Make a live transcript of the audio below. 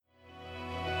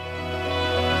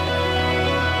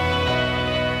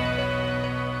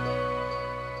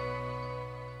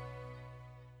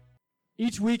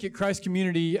Each week at Christ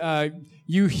Community,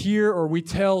 you hear or we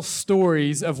tell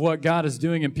stories of what God is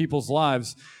doing in people's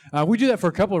lives. We do that for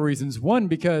a couple of reasons. One,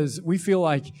 because we feel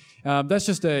like that's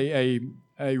just a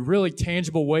really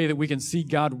tangible way that we can see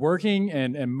God working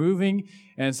and moving.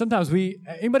 And sometimes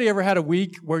anybody ever had a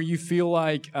week where you feel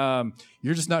like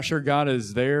you're just not sure God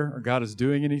is there or God is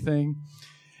doing anything?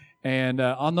 And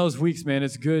on those weeks, man,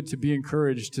 it's good to be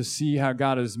encouraged to see how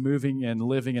God is moving and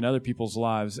living in other people's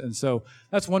lives. And so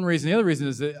that's one reason. The other reason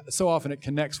is that so often it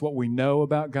connects what we know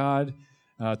about God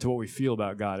to what we feel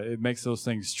about God. It makes those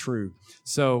things true.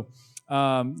 So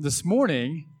this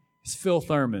morning is Phil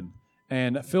Thurman.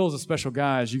 And Phil is a special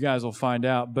guy, as you guys will find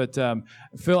out. But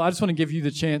Phil, I just want to give you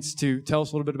the chance to tell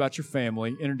us a little bit about your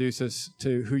family, introduce us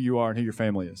to who you are and who your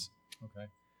family is. Okay.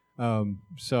 I've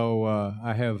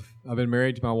been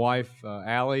married to my wife,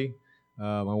 Allie,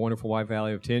 my wonderful wife,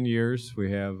 Allie, of 10 years. We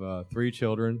have 3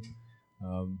 children.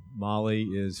 Molly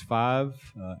is 5,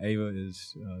 Ava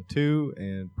is 2,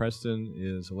 and Preston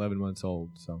is 11 months old.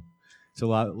 So it's a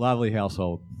lively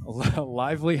household. A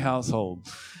lively household.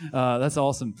 That's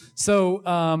awesome. So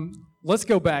let's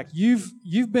go back.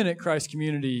 You've been at Christ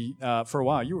Community for a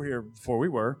while. You were here before we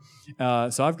were,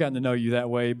 so I've gotten to know you that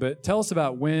way. But tell us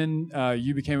about when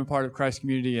you became a part of Christ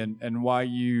Community and why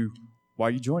you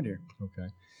joined here.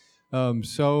 Okay.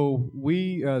 So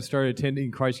we started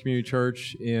attending Christ Community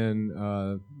Church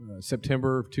in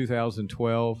September of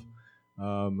 2012.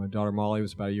 My daughter Molly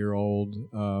was about a year old,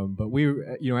 but we,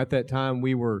 at that time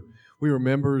we were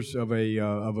members of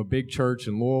a big church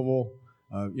in Louisville.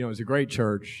 It was a great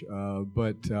church,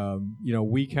 but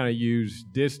we kind of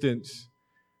used distance,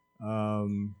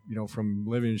 from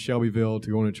living in Shelbyville to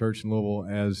going to church in Louisville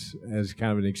as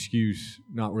kind of an excuse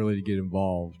not really to get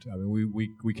involved. I mean,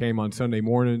 we came on Sunday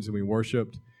mornings and we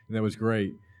worshiped, and that was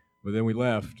great. But then we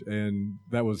left, and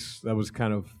that was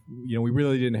kind of, we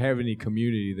really didn't have any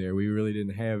community there. We really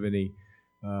didn't have any,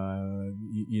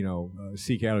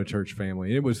 seek out a church family.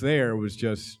 And it was there. It was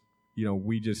just,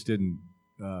 we just didn't.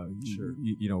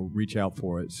 Reach out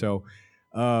for it. So,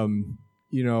 I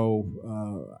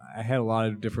had a lot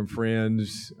of different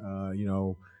friends,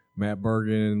 Matt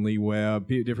Bergen and Lee Webb,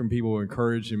 different people were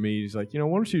encouraging me. He's like, why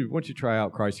don't you try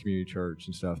out Christ Community Church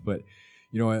and stuff? But,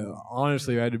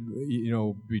 honestly, I had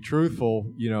to, be truthful.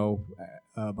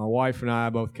 My wife and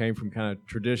I both came from kind of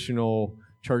traditional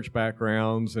church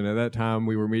backgrounds. And at that time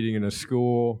we were meeting in a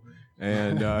school.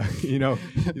 And,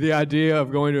 the idea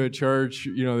of going to a church,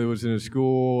 that was in a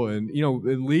school and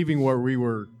leaving where we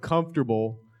were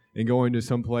comfortable and going to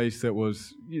some place that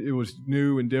was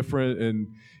new and different. And,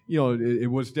 it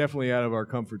was definitely out of our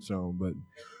comfort zone. But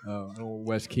I don't know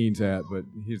where Wes Keen's at, but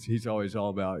he's always all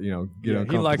about, get uncomfortable.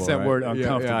 He likes that word,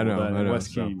 uncomfortable. Yeah, I know. Wes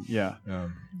Keen, yeah.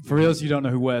 For those of you who don't know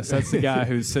who Wes, that's the guy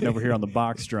who's sitting over here on the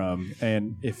box drum.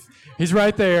 And if he's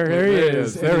right there, there he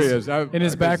is. In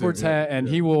his backwards hat, and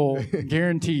he will,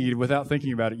 guaranteed, without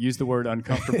thinking about it, use the word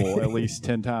uncomfortable at least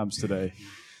 10 times today.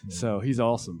 So he's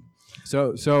awesome.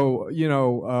 So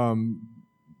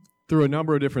through a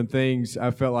number of different things,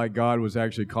 I felt like God was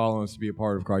actually calling us to be a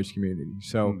part of Christ Community.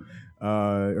 So,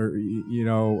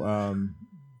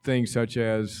 things such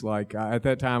as, like, at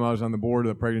that time I was on the board of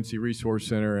the Pregnancy Resource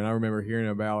Center, and I remember hearing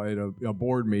about at a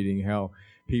board meeting how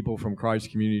people from Christ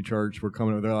Community Church were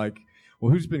coming over. They're like,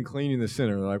 well, who's been cleaning the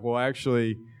center? They're like, well,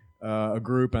 actually, a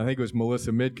group, I think it was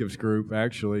Melissa Midkiff's group,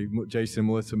 actually, Jason and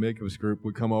Melissa Midkiff's group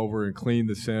would come over and clean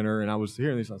the center, and I was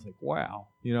hearing this, I was like, wow,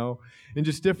 and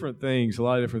just different things, a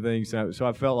lot of different things. So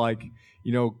I felt like,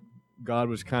 God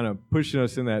was kind of pushing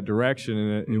us in that direction,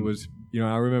 and it was,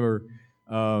 I remember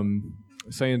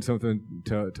saying something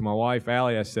to my wife,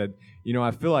 Allie. I said, I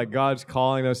feel like God's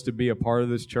calling us to be a part of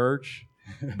this church,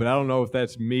 but I don't know if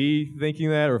that's me thinking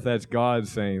that or if that's God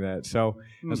saying that. So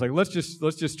I was like, let's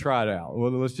just try it out.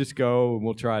 Well, let's just go and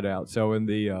we'll try it out. So in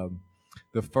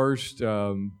the first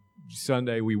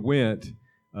Sunday we went,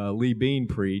 Lee Bean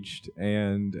preached,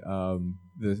 and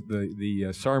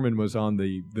the sermon was on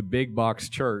the big box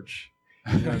church.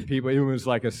 People, it was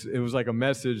like a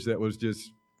message that was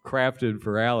just crafted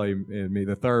for Allie and me,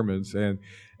 the Thurmans, and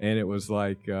it was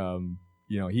like,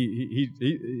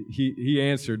 he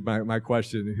answered my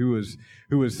question,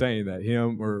 who was saying that,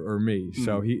 him or me?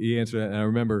 So he answered that, and I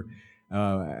remember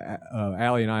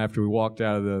Allie and I, after we walked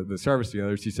out of the service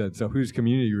together, she said, so whose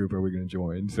community group are we going to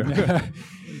join? So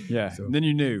yeah, so, then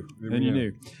you knew.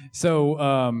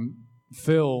 So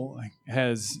Phil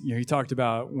has, he talked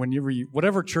about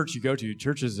whatever church you go to,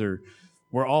 churches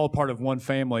we're all part of one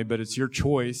family, but it's your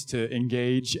choice to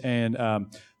engage, and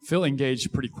Phil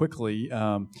engaged pretty quickly.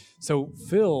 So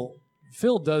Phil,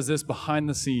 Phil does this behind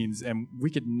the scenes, and we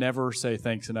could never say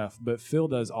thanks enough, but Phil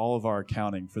does all of our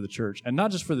accounting for the church, and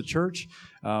not just for the church,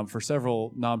 for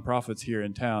several nonprofits here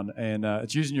in town, and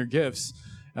it's using your gifts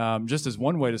just as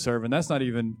one way to serve, and that's not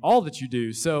even all that you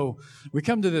do. So we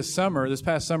come to this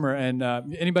past summer, and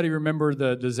anybody remember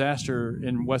the disaster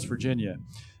in West Virginia,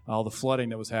 all the flooding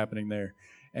that was happening there?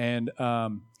 And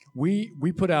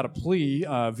we put out a plea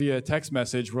via text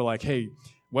message. We're like, hey,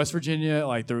 West Virginia,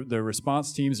 like the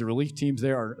response teams, the relief teams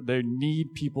they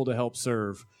need people to help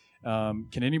serve.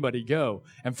 Can anybody go?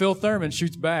 And Phil Thurman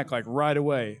shoots back like right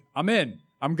away. I'm in.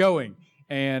 I'm going.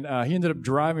 And he ended up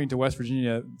driving to West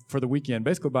Virginia for the weekend,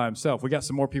 basically by himself. We got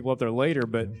some more people up there later.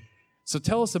 But so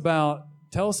tell us about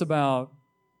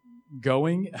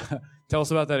going. Tell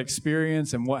us about that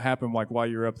experience and what happened like while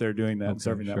you were up there doing that and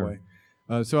serving that way.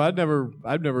 So I've never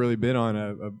really been on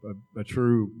a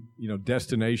true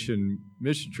destination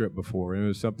mission trip before, and it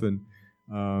was something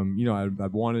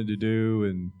I'd wanted to do,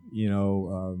 and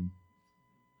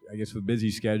I guess with a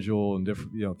busy schedule and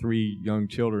different 3 young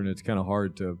children, it's kind of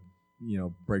hard to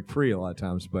break free a lot of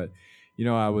times. But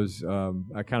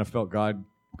I kind of felt God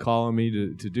calling me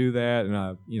to do that, and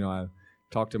I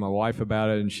talked to my wife about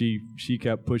it, and she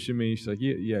kept pushing me. She's like,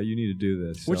 yeah, you need to do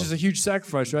this. Which is a huge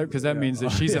sacrifice, right? Because that means that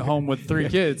she's at home with 3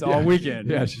 kids all weekend.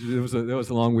 Yeah, it was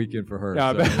a long weekend for her.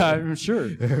 Yeah, so. I'm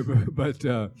sure. But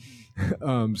so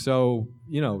I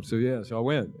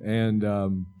went, and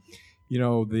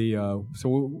the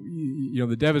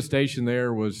devastation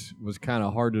there was kind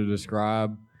of hard to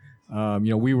describe.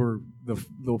 We were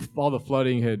all the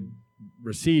flooding had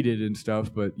receded and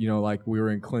stuff, but like we were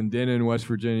in Clendenin, West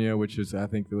Virginia, which is I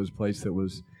think there was a place that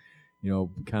was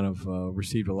kind of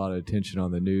received a lot of attention on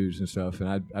the news and stuff.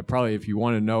 And I'd probably, if you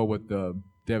want to know what the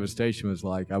devastation was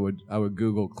like, I would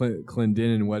Google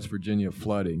Clendenin, West Virginia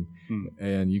flooding,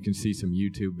 and you can see some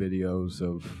YouTube videos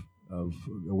of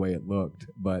the way it looked.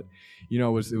 But it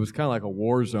was kind of like a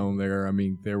war zone there. I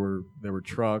mean, there were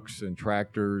trucks and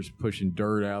tractors pushing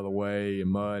dirt out of the way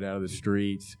and mud out of the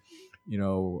streets.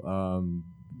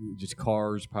 Just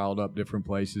cars piled up different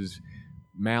places,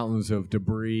 mountains of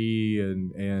debris,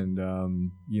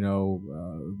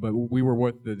 but we were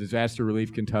with the Disaster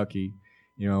Relief Kentucky,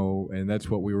 and that's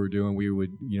what we were doing. We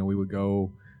would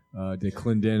go to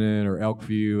Clendenin or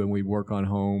Elkview, and we'd work on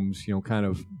homes, kind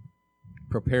of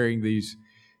preparing these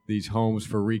homes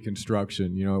for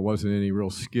reconstruction. It wasn't any real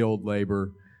skilled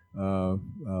labor.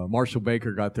 Marshall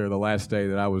Baker got there the last day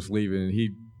that I was leaving, and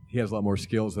he has a lot more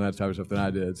skills and that type of stuff than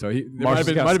I did. So might have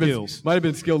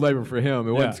been skilled labor for him.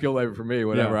 It wasn't skilled labor for me,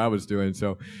 whatever I was doing.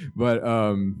 So, but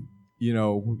ripping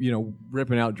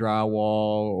out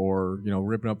drywall or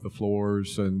ripping up the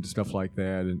floors and stuff like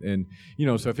that. And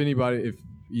so if anybody,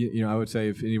 I would say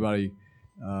if anybody,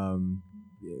 I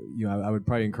would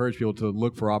probably encourage people to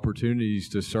look for opportunities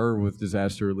to serve with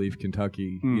Disaster Relief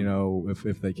Kentucky.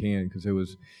 If they can, because it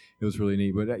was really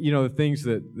neat. But the things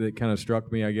that kind of struck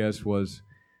me, I guess, was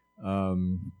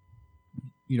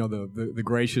the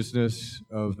graciousness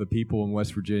of the people in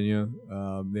West Virginia.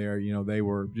 They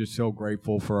were just so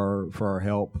grateful for our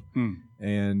help,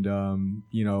 and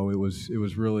it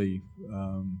was really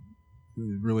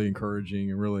really encouraging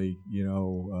and really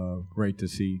great to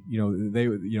see. I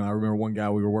remember one guy,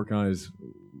 we were working on his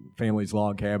family's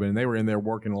log cabin, and they were in there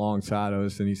working alongside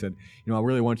us, and he said, I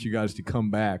really want you guys to come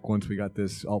back once we got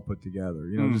this all put together.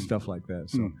 Just stuff like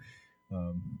that. So.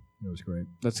 It was great.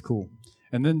 That's cool.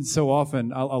 And then so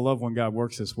often, I love when God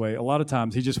works this way. A lot of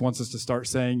times, He just wants us to start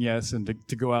saying yes and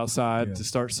to go outside, to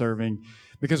start serving.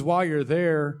 Because while you're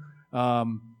there,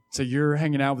 so you're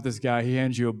hanging out with this guy. He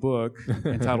hands you a book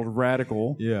entitled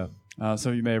Radical. Yeah.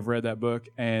 Some of you may have read that book.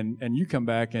 And you come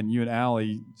back and you and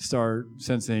Allie start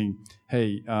sensing,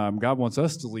 hey, God wants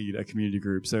us to lead a community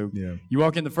group. So you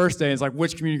walk in the first day, and it's like,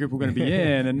 which community group we're going to be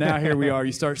in? And now here we are.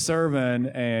 You start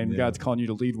serving, and God's calling you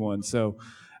to lead one. So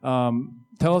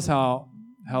tell us how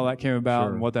that came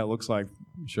about and what that looks like.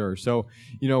 Sure. So,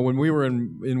 when we were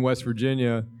in West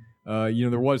Virginia,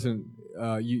 there wasn't,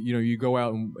 you go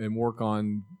out and work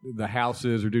on the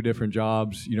houses or do different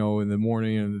jobs, in the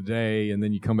morning and the day, and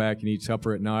then you come back and eat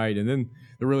supper at night, and then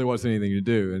there really wasn't anything to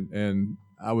do. And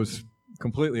I was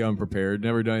completely unprepared,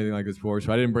 never done anything like this before,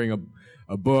 so I didn't bring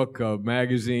a book, a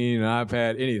magazine, an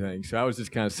iPad, anything. So I was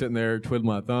just kind of sitting there twiddling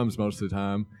my thumbs most of the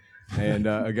time. And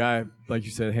a guy, like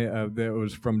you said, that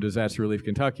was from Disaster Relief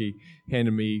Kentucky,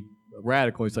 handed me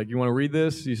Radical. He's like, "You want to read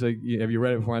this?" He's like, "Have you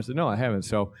read it before?" I said, "No, I haven't."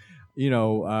 So,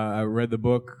 I read the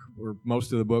book or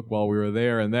most of the book while we were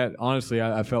there, and that honestly,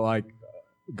 I felt like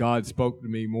God spoke to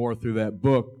me more through that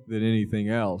book than anything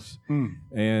else.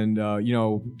 And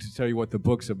to tell you what the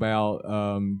book's about,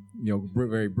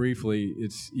 very briefly,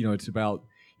 it's about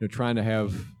trying to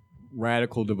have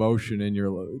radical devotion in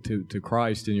to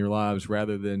Christ in your lives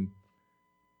rather than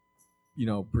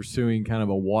pursuing kind of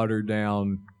a watered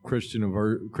down Christian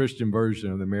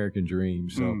version of the American dream.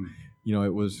 So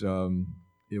it was.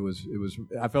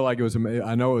 I felt like it was.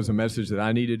 I know it was a message that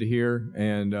I needed to hear,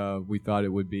 and we thought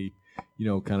it would be,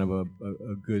 kind of a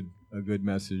good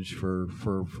message for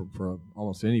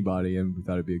almost anybody, and we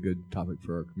thought it'd be a good topic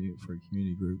for a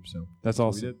community group. So that's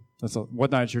awesome.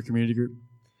 What night's your community group?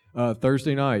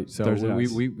 Thursday night. So Thursday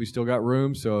we still got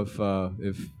room. So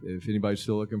if anybody's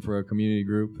still looking for a community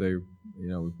group, they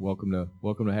welcome to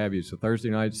have you. So Thursday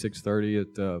night, 6:30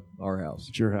 at our house.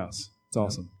 At your house. It's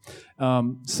awesome.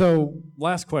 So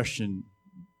last question.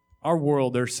 Our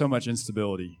world, there's so much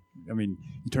instability. I mean,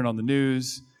 you turn on the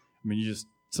news. I mean,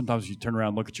 sometimes you turn around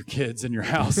and look at your kids in your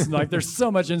house. Like, there's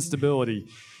so much instability.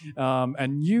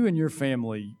 And you and your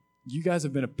family, you guys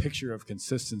have been a picture of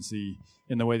consistency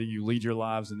in the way that you lead your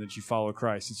lives and that you follow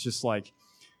Christ. It's just like,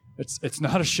 it's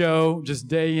not a show, just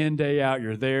day in, day out.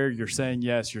 You're there, you're saying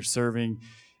yes, you're serving.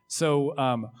 So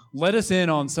let us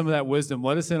in on some of that wisdom.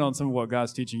 Let us in on some of what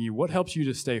God's teaching you. What helps you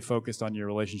to stay focused on your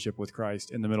relationship with Christ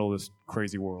in the middle of this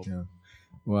crazy world? Yeah.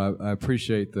 Well, I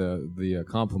appreciate the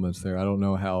compliments there. I don't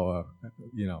know how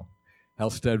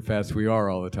steadfast we are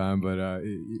all the time, but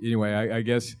anyway, I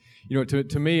guess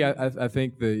to me, I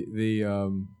think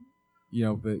that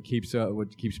keeps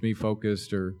what keeps me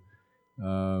focused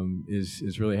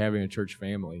is really having a church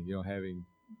family. Having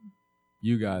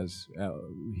you guys out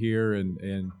here and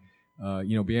being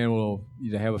able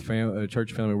to have a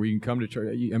church family where you can come to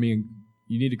church. I mean,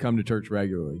 you need to come to church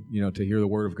regularly. To hear the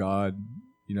Word of God.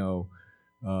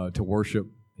 To worship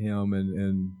Him,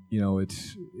 and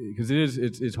it's because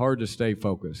it's hard to stay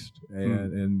focused,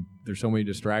 and there's so many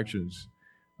distractions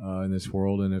in this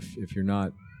world, and if you're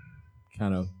not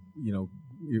kind of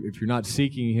if you're not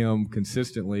seeking Him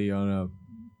consistently on a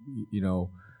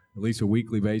at least a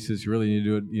weekly basis, you really need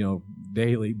to do it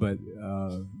daily, but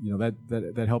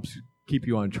that helps keep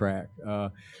you on track.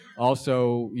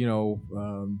 Also,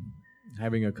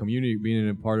 having a community, being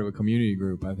a part of a community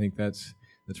group, I think that's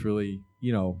really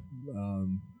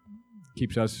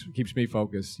keeps me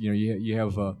focused. You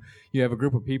have a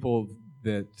group of people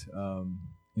that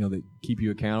that keep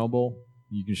you accountable.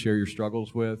 You can share your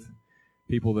struggles with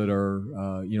people that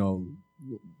are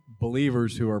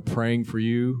believers who are praying for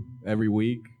you every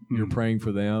week. You're praying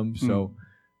for them. So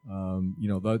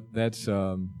that's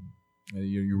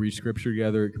you read scripture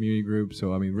together at community group.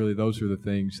 So I mean, really, those are the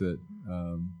things that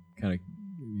kind of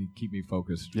keep me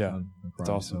focused. Yeah, on Christ. That's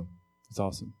awesome. That's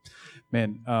awesome,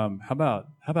 man. How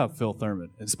about Phil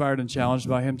Thurman? Inspired and challenged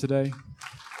by him today?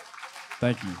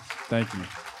 Thank you. Thanks.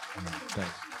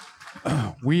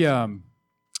 We want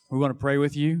to pray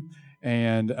with you,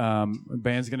 and the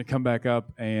band's going to come back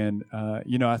up. And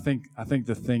I think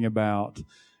the thing about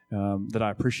that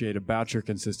I appreciate about your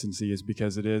consistency is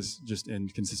because it is just in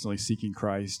consistently seeking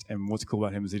Christ. And what's cool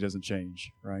about him is he doesn't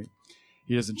change, right?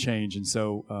 He doesn't change. And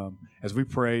so as we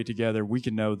pray together, we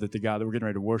can know that the God that we're getting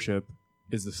ready to worship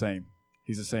is the same.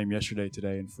 He's the same yesterday,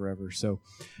 today, and forever. So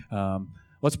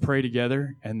let's pray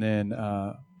together, and then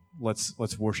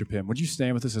let's worship him. Would you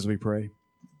stand with us as we pray?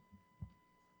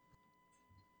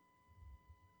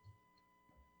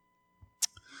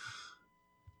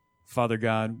 Father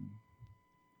God,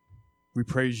 we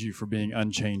praise you for being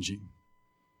unchanging,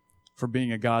 for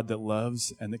being a God that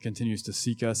loves and that continues to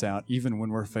seek us out even when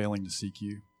we're failing to seek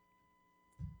you.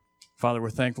 Father, we're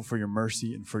thankful for your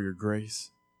mercy and for your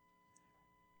grace.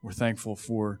 We're thankful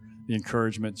for the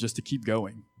encouragement just to keep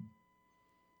going.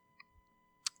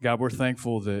 God, we're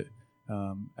thankful that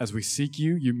as we seek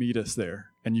you, you meet us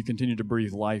there and you continue to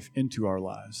breathe life into our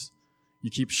lives. You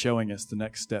keep showing us the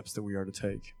next steps that we are to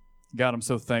take. God, I'm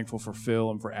so thankful for Phil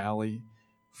and for Allie,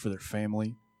 for their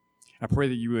family. I pray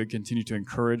that you would continue to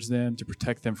encourage them, to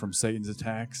protect them from Satan's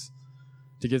attacks,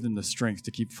 to give them the strength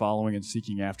to keep following and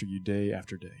seeking after you day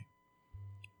after day.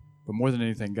 But more than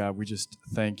anything, God, we just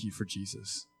thank you for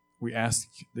Jesus. We ask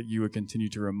that you would continue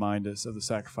to remind us of the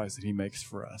sacrifice that he makes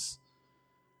for us,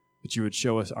 that you would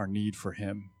show us our need for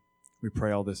him. We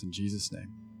pray all this in Jesus'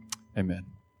 name. Amen.